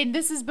 And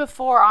this is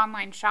before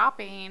online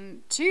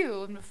shopping,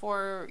 too. And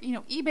before,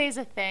 eBay's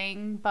a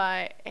thing,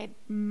 but it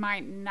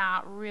might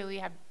not really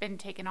have been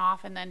taken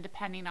off. And then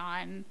depending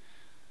on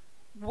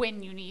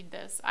when you need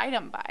this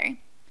item by.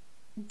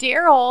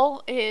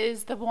 Daryl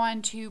is the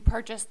one to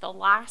purchase the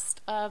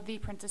last of the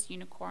Princess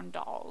Unicorn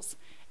dolls.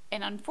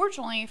 And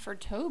unfortunately for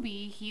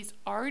Toby, he's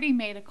already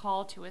made a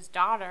call to his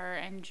daughter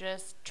and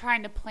just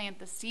trying to plant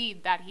the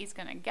seed that he's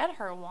going to get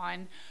her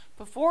one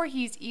before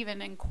he's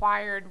even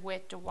inquired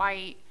with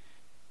Dwight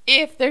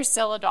if there's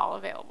still a doll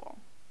available.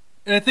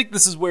 And I think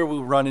this is where we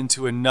run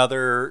into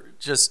another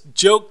just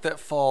joke that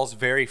falls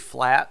very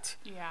flat.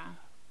 Yeah.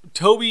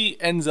 Toby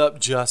ends up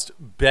just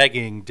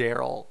begging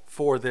Daryl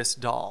for this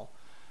doll.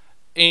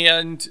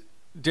 And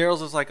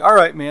Daryl's just like, all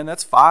right, man,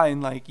 that's fine.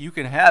 Like, you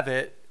can have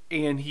it.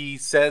 And he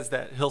says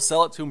that he'll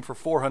sell it to him for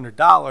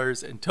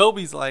 $400. And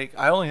Toby's like,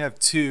 I only have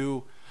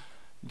 2.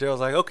 Daryl's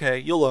like, okay,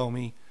 you'll owe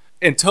me.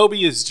 And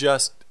Toby is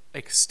just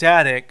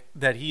ecstatic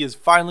that he is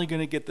finally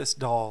going to get this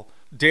doll.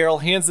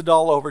 Daryl hands the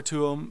doll over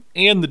to him,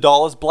 and the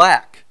doll is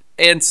black.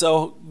 And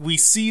so we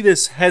see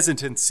this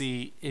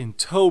hesitancy in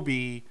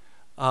Toby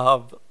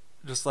of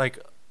just like,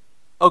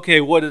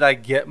 okay, what did I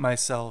get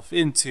myself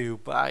into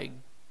by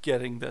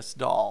getting this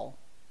doll?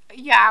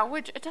 Yeah,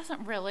 which it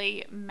doesn't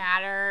really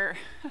matter.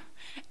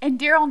 And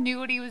Daryl knew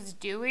what he was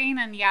doing,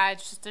 and yeah,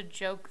 it's just a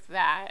joke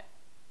that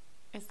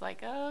is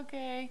like, oh,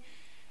 okay.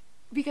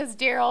 Because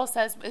Daryl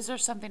says, is there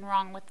something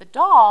wrong with the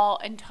doll?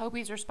 And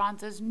Toby's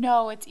response is,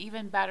 no, it's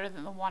even better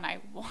than the one I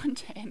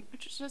wanted,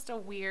 which is just a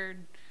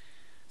weird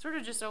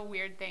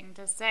thing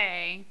to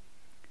say.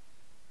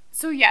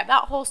 So yeah,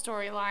 that whole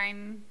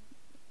storyline,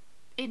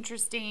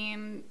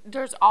 interesting.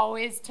 There's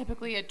always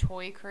typically a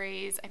toy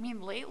craze. I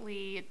mean,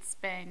 lately it's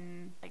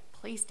been like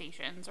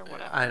PlayStations or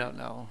whatever. I don't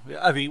know.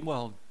 I mean,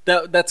 well,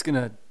 that's going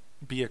to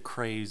be a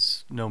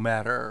craze no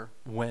matter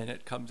when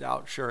it comes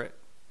out. Sure,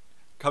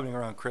 coming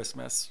around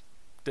Christmas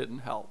didn't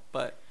help,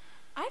 but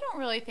I don't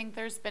really think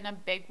there's been a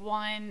big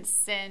one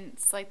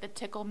since like the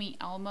Tickle Me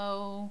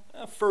Elmo.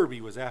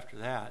 Furby was after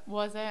that.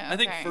 Was it? Okay. I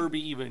think Furby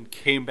even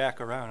came back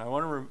around. I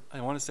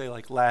want to say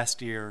like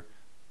last year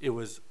it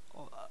was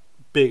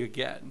big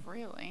again.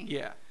 Really?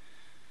 Yeah.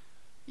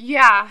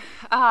 Yeah.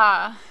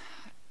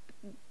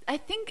 I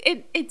think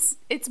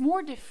it's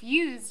more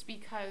diffused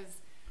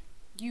because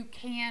you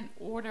can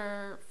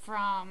order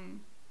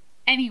from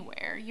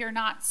anywhere. You're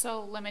not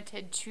so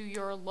limited to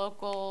your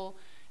local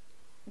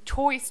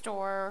toy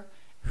store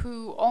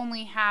who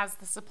only has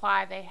the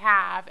supply they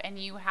have, and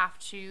you have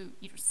to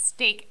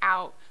stake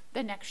out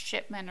the next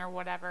shipment or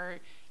whatever.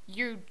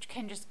 You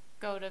can just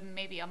go to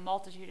maybe a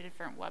multitude of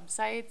different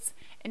websites,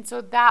 and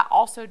so that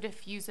also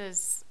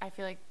diffuses, I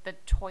feel like, the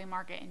toy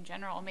market in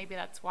general. Maybe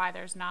that's why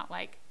there's not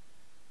like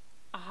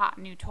a hot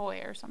new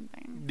toy or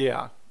something.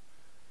 Yeah.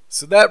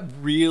 So that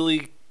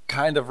really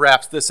kind of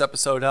wraps this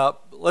episode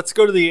up. Let's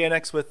go to the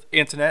annex with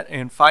Antoinette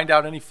and find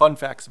out any fun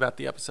facts about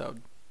the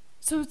episode.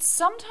 So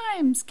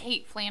sometimes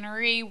Kate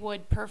Flannery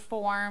would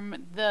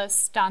perform the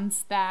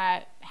stunts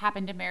that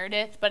happened to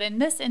Meredith, but in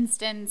this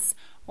instance,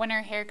 when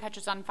her hair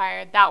catches on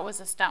fire, that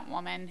was a stunt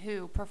woman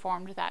who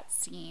performed that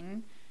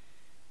scene.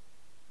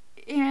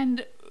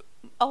 And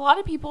a lot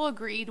of people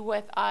agreed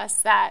with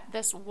us that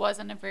this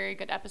wasn't a very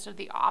good episode of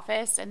The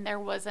Office, and there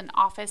was an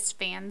Office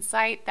fan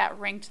site that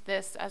ranked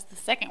this as the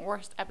second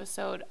worst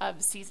episode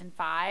of season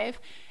 5,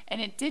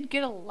 and it did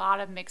get a lot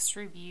of mixed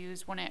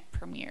reviews when it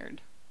premiered.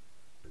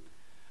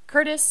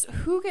 Curtis,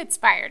 who gets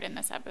fired in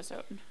this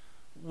episode?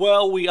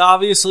 Well, we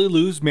obviously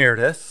lose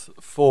Meredith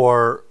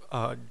for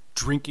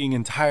drinking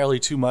entirely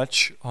too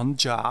much on the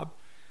job.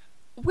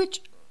 Which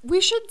we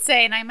should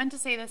say, and I meant to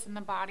say this in the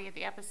body of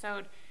the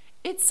episode,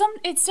 it's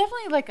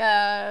definitely like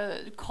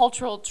a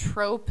cultural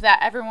trope that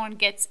everyone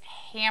gets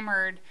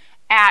hammered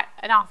at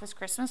an office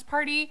Christmas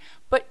party,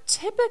 but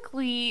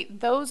typically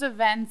those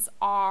events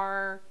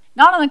are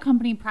not on the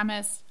company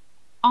premise,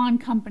 on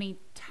company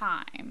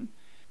time.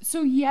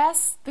 So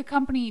yes, the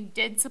company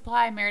did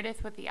supply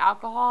Meredith with the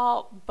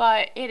alcohol,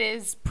 but it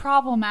is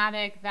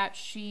problematic that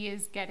she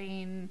is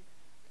getting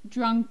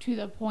drunk to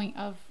the point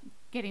of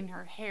getting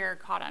her hair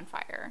caught on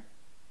fire.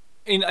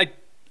 And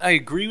I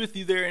agree with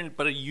you there,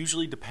 but it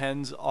usually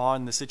depends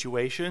on the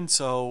situation.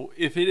 So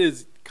if it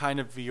is kind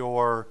of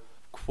your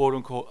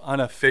quote-unquote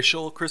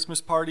unofficial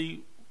Christmas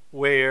party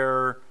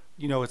where,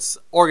 it's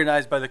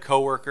organized by the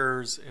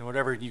coworkers and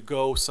whatever, you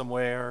go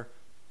somewhere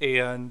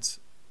and,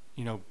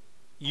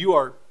 you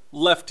are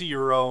left to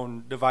your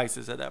own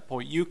devices at that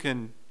point. You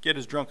can get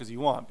as drunk as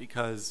you want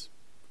because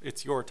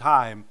it's your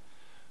time.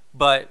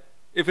 But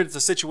if it's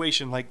a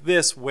situation like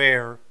this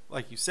where,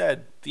 like you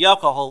said, the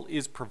alcohol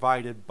is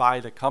provided by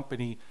the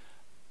company,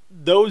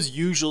 those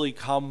usually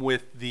come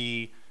with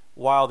the,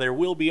 while there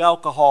will be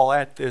alcohol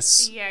at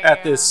this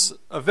this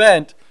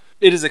event,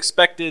 it is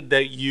expected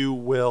that you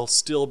will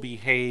still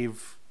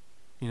behave,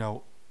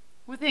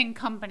 within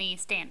company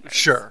standards.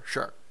 Sure.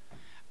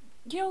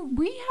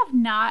 We have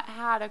not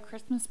had a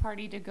Christmas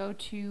party to go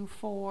to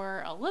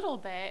for a little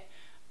bit,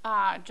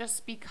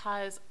 just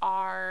because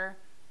our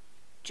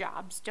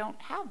jobs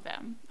don't have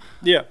them.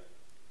 Yeah.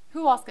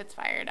 Who else gets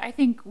fired? I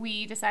think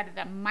we decided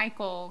that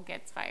Michael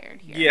gets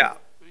fired here. Yeah.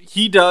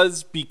 He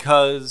does,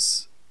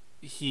 because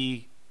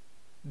he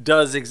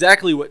does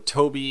exactly what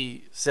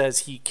Toby says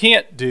he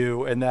can't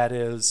do, and that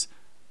is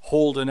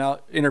hold an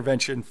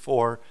intervention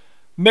for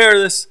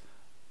Meredith's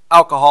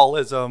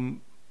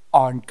alcoholism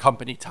on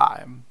company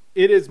time.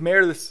 It is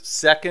Meredith's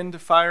second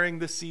firing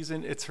this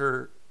season. It's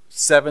her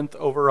 7th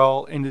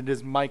overall, and it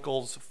is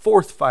Michael's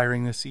 4th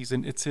firing this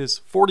season. It's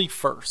his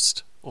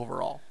 41st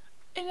overall.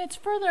 And it's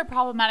further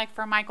problematic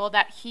for Michael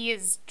that he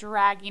is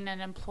dragging an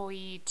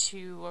employee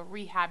to a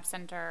rehab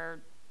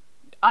center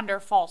under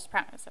false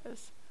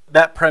premises.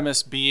 That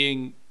premise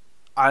being,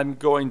 I'm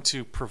going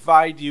to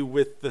provide you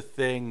with the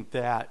thing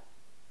that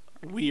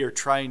we are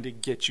trying to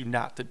get you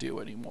not to do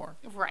anymore.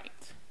 Right.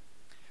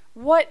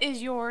 What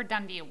is your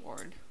Dundie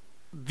Award?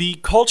 The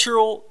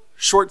cultural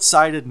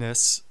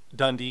short-sightedness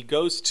Dundie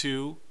goes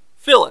to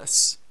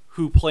Phyllis,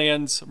 who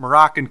plans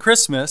Moroccan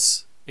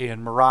Christmas,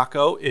 and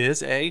Morocco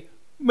is a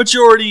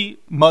majority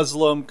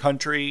Muslim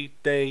country.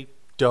 They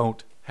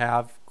don't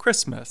have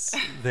Christmas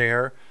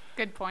there.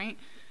 Good point.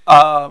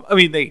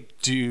 They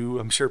do.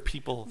 I'm sure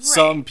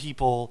some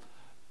people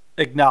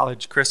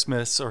acknowledge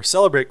Christmas or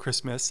celebrate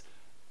Christmas.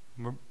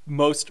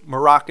 Most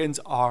Moroccans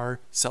are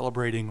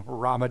celebrating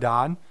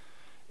Ramadan.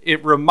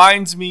 It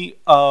reminds me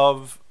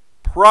of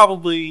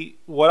probably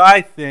what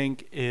I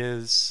think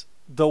is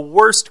the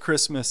worst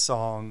Christmas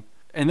song,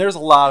 and there's a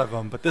lot of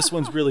them, but this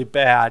one's really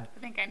bad. I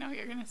think I know what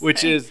you're going to say.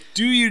 Which is,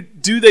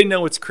 Do They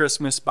Know It's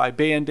Christmas by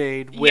Band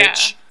Aid,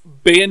 which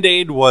Band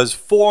Aid was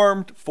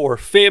formed for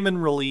famine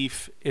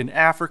relief in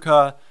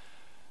Africa.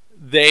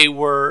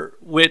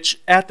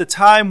 Which at the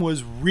time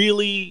was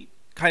really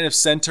kind of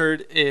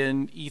centered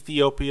in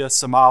Ethiopia,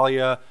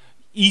 Somalia,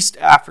 East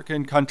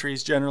African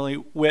countries generally,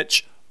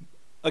 which,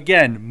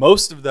 again,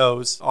 most of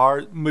those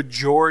are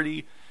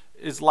majority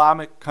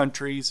Islamic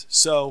countries.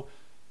 So,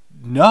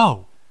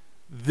 no,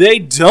 they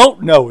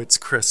don't know it's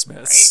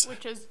Christmas. Right,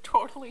 which is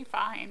totally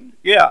fine.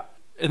 Yeah.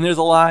 And there's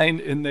a line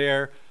in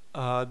there,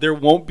 there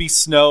won't be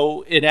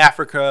snow in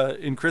Africa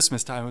in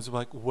Christmas time. It's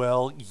like,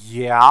 well,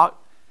 yeah,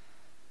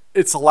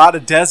 it's a lot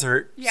of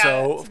desert. Yeah,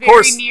 so it's of very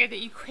course, near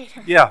the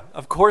equator. Yeah,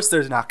 of course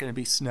there's not going to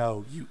be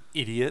snow, you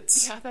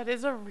idiots. Yeah, that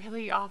is a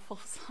really awful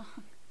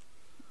song.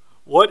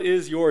 What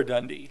is your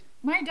Dundie?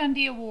 My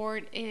Dundie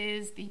Award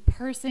is the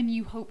person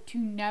you hope to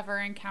never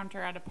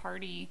encounter at a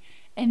party.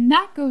 And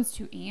that goes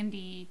to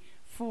Andy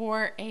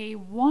for a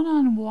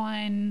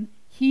one-on-one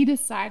he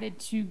decided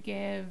to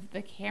give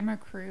the camera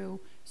crew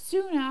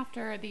soon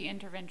after the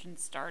intervention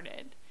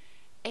started.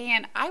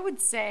 And I would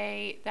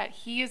say that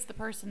he is the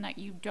person that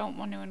you don't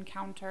want to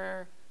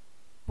encounter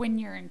when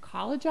you're in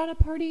college at a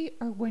party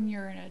or when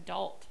you're an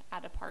adult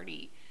at a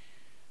party.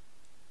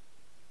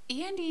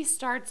 Andy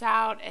starts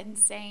out and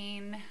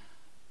saying,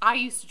 I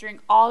used to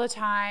drink all the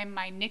time.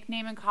 My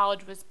nickname in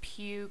college was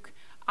Puke.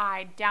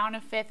 I'd down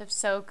a fifth of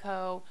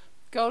SoCo,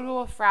 go to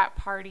a frat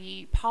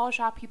party, polish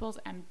off people's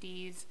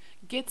empties,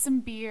 get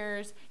some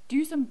beers,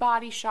 do some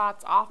body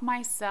shots off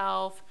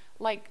myself.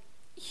 Like,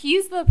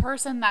 he's the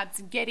person that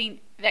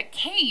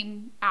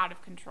came out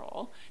of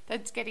control,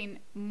 that's getting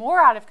more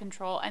out of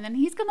control, and then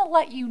he's going to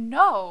let you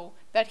know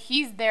that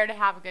he's there to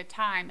have a good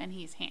time and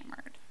he's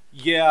hammered.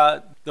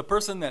 Yeah, the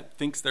person that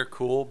thinks they're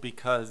cool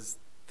because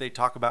they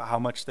talk about how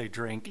much they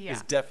drink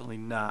is definitely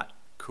not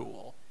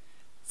cool.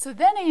 So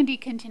then Andy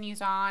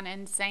continues on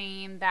and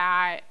saying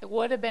that it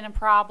would have been a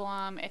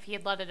problem if he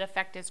had let it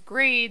affect his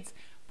grades,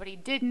 but he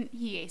didn't.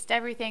 He aced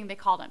everything. They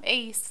called him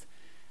Ace.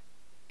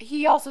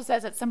 He also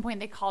says at some point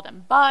they called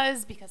him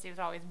Buzz because he was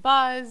always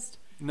buzzed.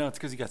 No, it's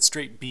because he got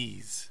straight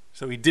B's.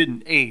 So he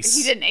didn't ace.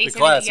 He didn't ace the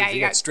classes. Yeah, he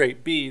got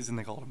straight B's, and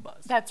they called him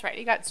Buzz. That's right.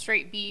 He got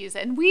straight B's.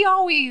 And we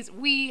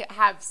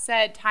have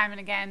said time and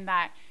again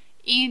that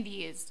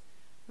Andy is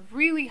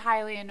really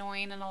highly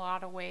annoying in a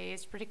lot of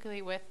ways,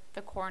 particularly with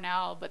the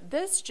Cornell. But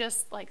this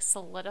just like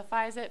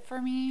solidifies it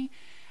for me.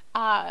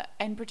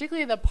 And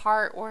particularly the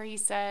part where he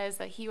says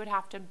that he would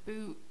have to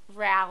boot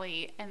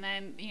Rally and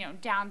then,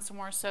 down some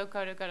more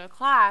SoCo to go to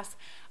class.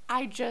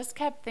 I just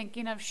kept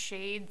thinking of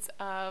shades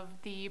of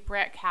the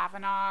Brett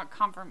Kavanaugh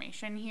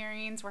confirmation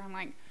hearings where I'm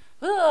like,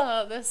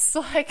 ugh, this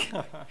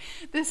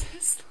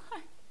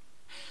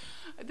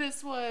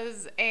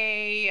was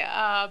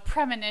a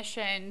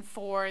premonition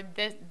for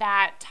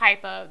that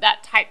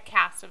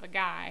typecast of a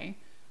guy,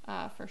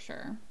 for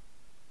sure.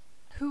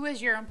 Who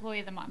is your employee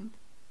of the month?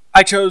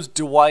 I chose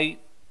Dwight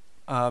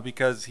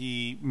because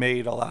he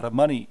made a lot of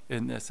money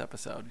in this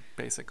episode,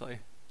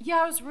 basically.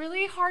 Yeah, it was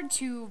really hard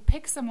to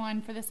pick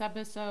someone for this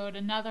episode.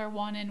 Another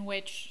one in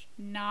which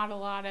not a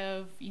lot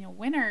of,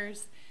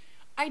 winners.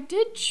 I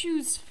did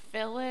choose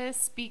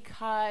Phyllis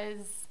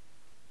because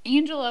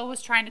Angela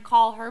was trying to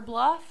call her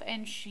bluff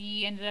and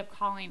she ended up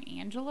calling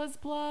Angela's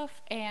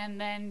bluff and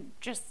then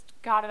just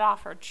got it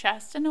off her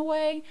chest in a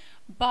way.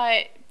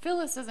 But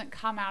Phyllis doesn't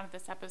come out of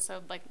this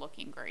episode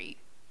looking great.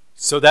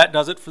 So that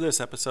does it for this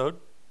episode.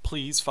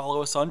 Please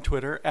follow us on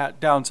Twitter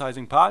at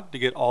DownsizingPod to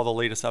get all the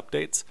latest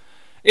updates.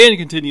 And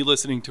continue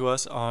listening to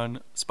us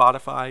on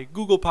Spotify,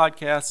 Google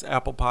Podcasts,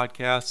 Apple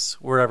Podcasts,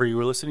 wherever you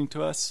are listening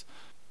to us.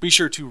 Be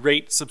sure to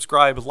rate,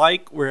 subscribe,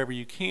 like wherever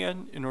you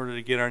can in order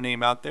to get our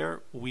name out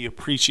there. We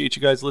appreciate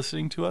you guys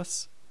listening to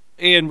us.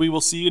 And we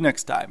will see you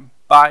next time.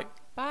 Bye.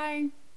 Bye.